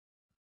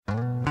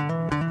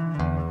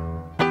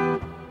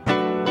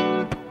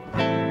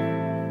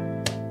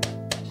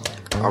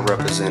I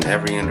represent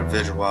every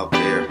individual out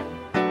there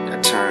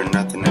that turned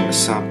nothing into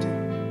something.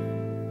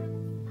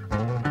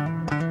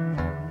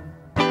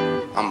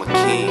 I'm a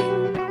king.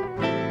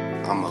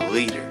 I'm a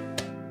leader.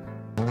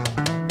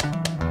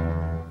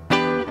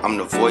 I'm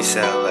the voice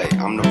of LA.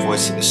 I'm the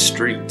voice of the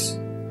streets.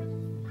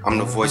 I'm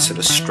the voice of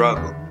the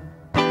struggle.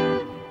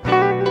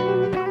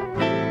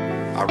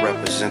 I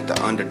represent the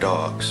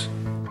underdogs.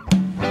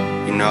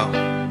 You know?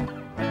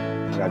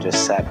 I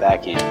just sat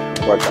back and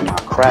worked on my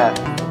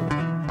craft,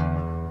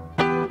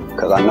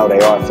 because I know they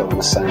are feeling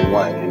the same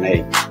way and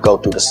they go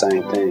through the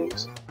same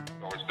things.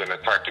 It's been a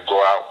type to go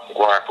out and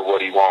grind for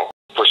what he wants,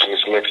 pushing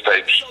his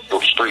mixtapes through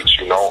the streets,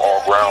 you know,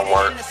 all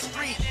groundwork.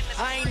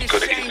 He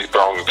could have easily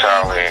thrown the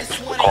towel in and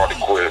called it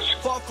quits.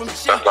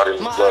 That's not in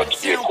his blood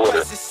to be a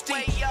quitter.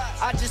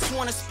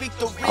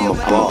 I'm a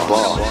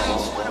boss.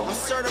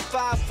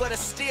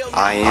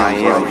 I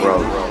am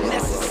bro.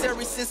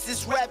 Necessary since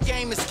this rap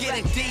game is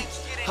getting deep.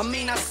 I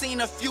mean, I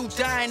seen a few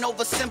dying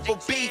over simple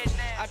beef.